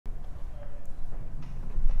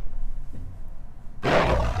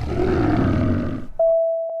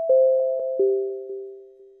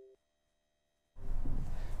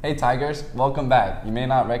Hey Tigers, welcome back. You may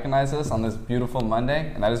not recognize us on this beautiful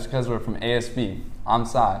Monday, and that is because we're from ASB. I'm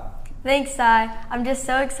Sai. Thanks, Sai. I'm just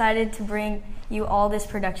so excited to bring you all this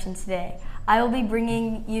production today. I will be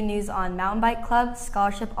bringing you news on mountain bike club,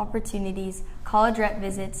 scholarship opportunities, college rep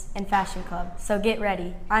visits, and fashion club. So get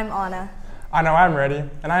ready. I'm Anna. I know I'm ready,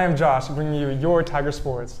 and I am Josh, bringing you your Tiger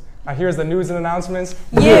Sports. Now here's the news and announcements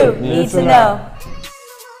you need to know.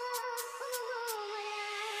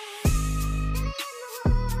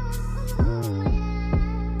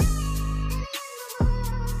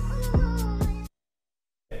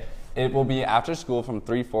 It will be after school from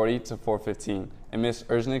 3:40 to 4:15 in Miss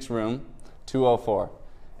Erznick's room 204.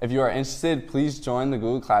 If you are interested, please join the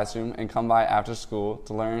Google Classroom and come by after school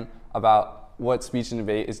to learn about what Speech and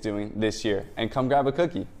Debate is doing this year. And come grab a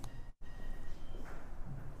cookie.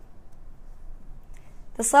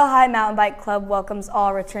 The Slow High Mountain Bike Club welcomes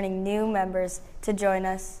all returning new members to join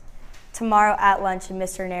us tomorrow at lunch in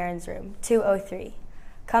Mr. Naren's room 203.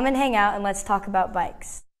 Come and hang out and let's talk about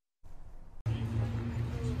bikes.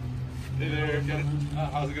 Hey there,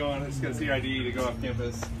 how's it going? Just gonna see your ID to go off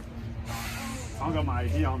campus. I don't got my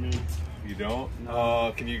ID on me. You don't?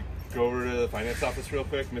 No. Can you go over to the finance office real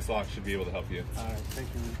quick? Miss Locke should be able to help you. Alright, thank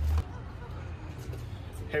you.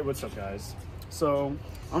 Hey, what's up, guys? So,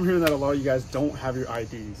 I'm hearing that a lot of you guys don't have your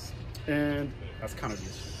IDs, and that's kind of the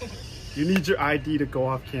issue. You need your ID to go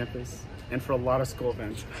off campus and for a lot of school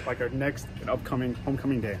events, like our next and upcoming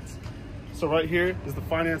homecoming dance. So right here is the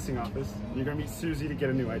financing office. You're gonna meet Susie to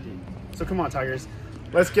get a new ID. So come on, Tigers,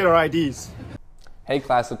 let's get our IDs. Hey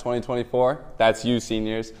class of 2024, that's you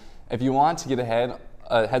seniors. If you want to get a head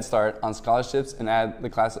start on scholarships and add the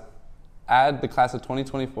class of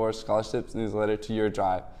 2024 scholarships newsletter to your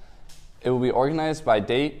drive. It will be organized by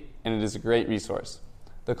date, and it is a great resource.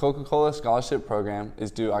 The Coca-Cola Scholarship Program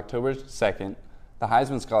is due October 2nd, the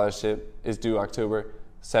Heisman Scholarship is due October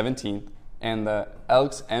 17th, and the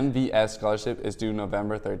Elks MVS Scholarship is due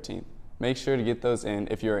November 13th. Make sure to get those in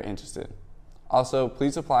if you are interested. Also,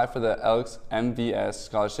 please apply for the Elks MVS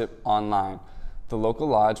Scholarship online. The local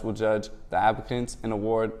lodge will judge the applicants and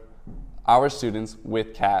award our students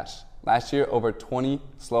with cash. Last year, over 20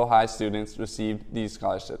 Slow High students received these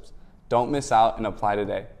scholarships. Don't miss out and apply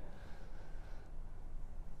today.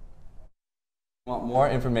 Want more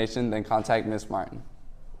information? Then contact Ms. Martin.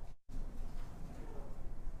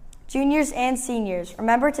 Juniors and seniors,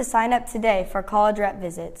 remember to sign up today for college rep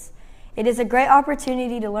visits. It is a great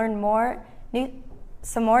opportunity to learn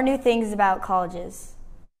some more new things about colleges.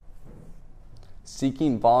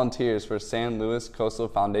 Seeking volunteers for San Luis Coastal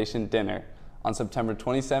Foundation dinner on September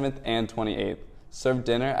 27th and 28th. Serve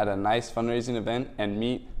dinner at a nice fundraising event and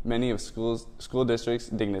meet many of school district's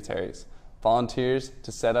dignitaries. Volunteers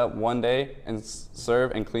to set up one day and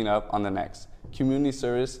serve and clean up on the next. Community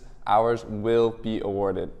service hours will be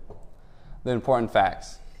awarded. The important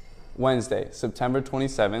facts. Wednesday, September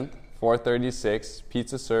 27th, 4:36,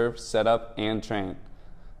 pizza served, set up, and train.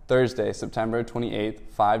 Thursday, September 28th,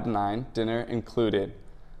 5 to 9, dinner included.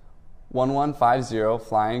 1150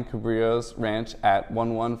 Flying Cabrillo's Ranch at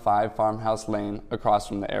 115 Farmhouse Lane across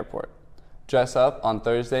from the airport. Dress up on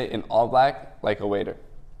Thursday in all black like a waiter.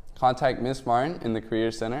 Contact Ms. Martin in the Career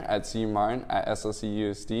Center at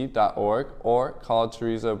cmartin@slcusd.org or call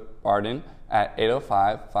Teresa Barden at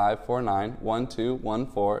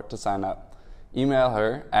 805-549-1214 to sign up. Email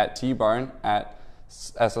her at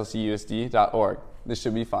tbarden@slcusd.org. This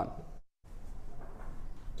should be fun.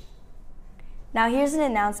 Now here's an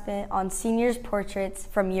announcement on seniors' portraits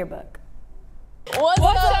from Yearbook. What's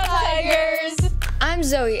up, Tigers? I'm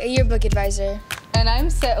Zoe, a yearbook advisor. And I'm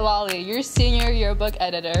Lolly, your senior yearbook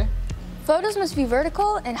editor. Photos must be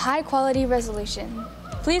vertical and high quality resolution.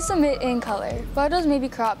 Please submit in color. Photos may be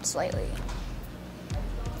cropped slightly.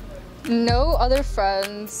 No other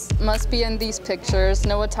friends must be in these pictures.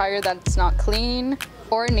 No attire that's not clean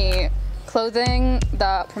or neat. Clothing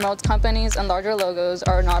that promotes companies and larger logos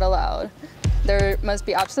are not allowed. There must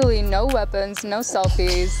be absolutely no weapons, no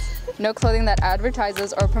selfies, no clothing that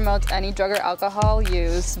advertises or promotes any drug or alcohol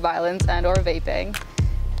use, violence, and or vaping.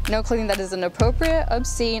 No clothing that is inappropriate,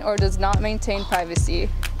 obscene, or does not maintain privacy.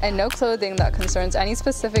 And no clothing that concerns any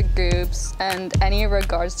specific groups and any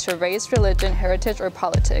regards to race, religion, heritage, or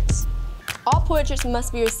politics. All portraits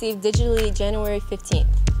must be received digitally January 15th.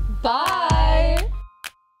 Bye!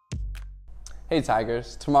 Hey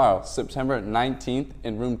Tigers, tomorrow, September 19th,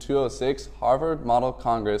 in room 206, Harvard Model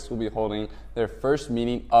Congress will be holding their first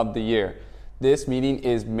meeting of the year. This meeting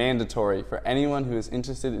is mandatory for anyone who is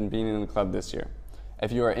interested in being in the club this year.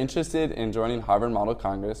 If you are interested in joining Harvard Model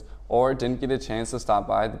Congress or didn't get a chance to stop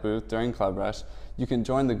by the booth during Club Rush, you can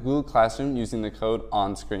join the Google Classroom using the code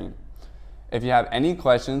on screen. If you have any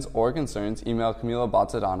questions or concerns, email Camila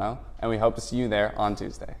Baltadano, and we hope to see you there on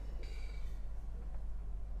Tuesday.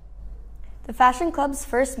 The Fashion Club's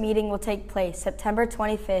first meeting will take place September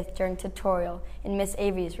 25th during tutorial in Miss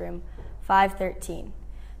Avery's room, 513.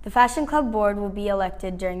 The Fashion Club board will be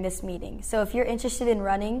elected during this meeting, so if you're interested in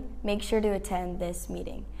running, make sure to attend this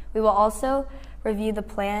meeting. We will also review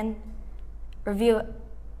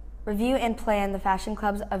and plan the Fashion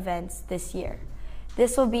Club's events this year.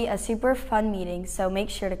 This will be a super fun meeting, so make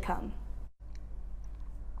sure to come.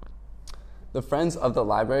 The Friends of the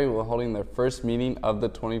Library will be holding their first meeting of the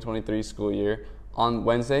 2023 school year on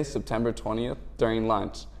Wednesday, September 20th during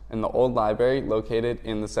lunch in the old library located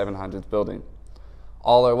in the 700s building.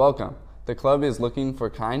 All are welcome. The club is looking for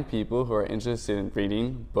kind people who are interested in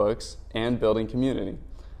reading, books, and building community.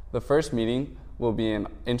 The first meeting will be an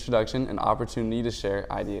introduction and opportunity to share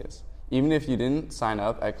ideas. Even if you didn't sign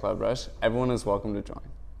up at Club Rush, everyone is welcome to join.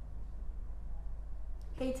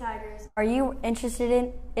 Hey Tigers, are you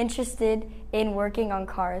interested in working on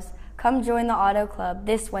cars? Come join the Auto Club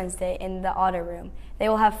this Wednesday in the Auto Room. They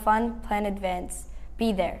will have fun, planned events.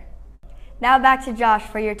 Be there. Now back to Josh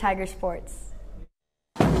for your Tiger Sports.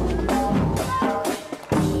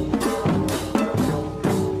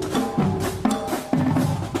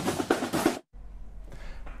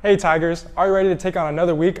 Hey Tigers, are you ready to take on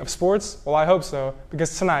another week of sports? Well, I hope so,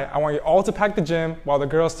 because tonight I want you all to pack the gym while the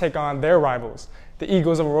girls take on their rivals, the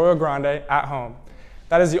Eagles of Arroyo Grande, at home.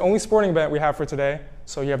 That is the only sporting event we have for today,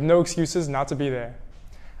 so you have no excuses not to be there.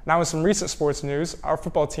 Now in some recent sports news, our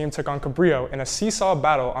football team took on Cabrillo in a seesaw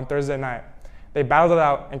battle on Thursday night. They battled it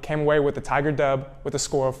out and came away with the Tiger dub with a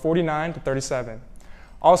score of 49-37.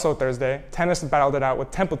 Also Thursday, tennis battled it out with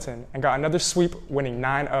Templeton and got another sweep, winning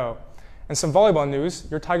 9-0. In some volleyball news,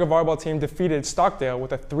 your Tiger volleyball team defeated Stockdale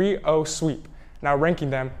with a 3-0 sweep, now ranking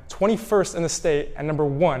them 21st in the state and number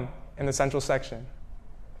 1 in the Central Section.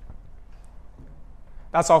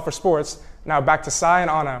 That's all for sports. Now back to Sai and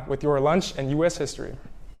Anna with your lunch and U.S. history.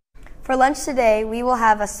 For lunch today, we will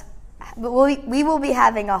be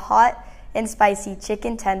having a hot and spicy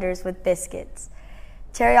chicken tenders with biscuits,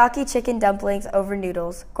 teriyaki chicken dumplings over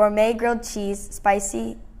noodles, gourmet grilled cheese,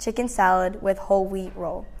 spicy chicken salad with whole wheat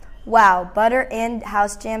roll. Wow, butter and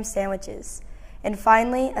house jam sandwiches. And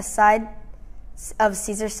finally, a side of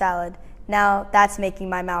Caesar salad. Now that's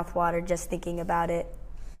making my mouth water just thinking about it.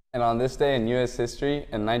 And on this day in U.S. history,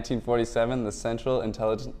 in 1947, the Central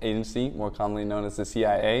Intelligence Agency, more commonly known as the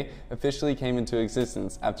CIA, officially came into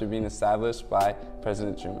existence after being established by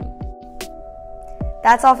President Truman.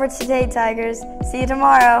 That's all for today, Tigers. See you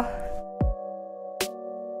tomorrow.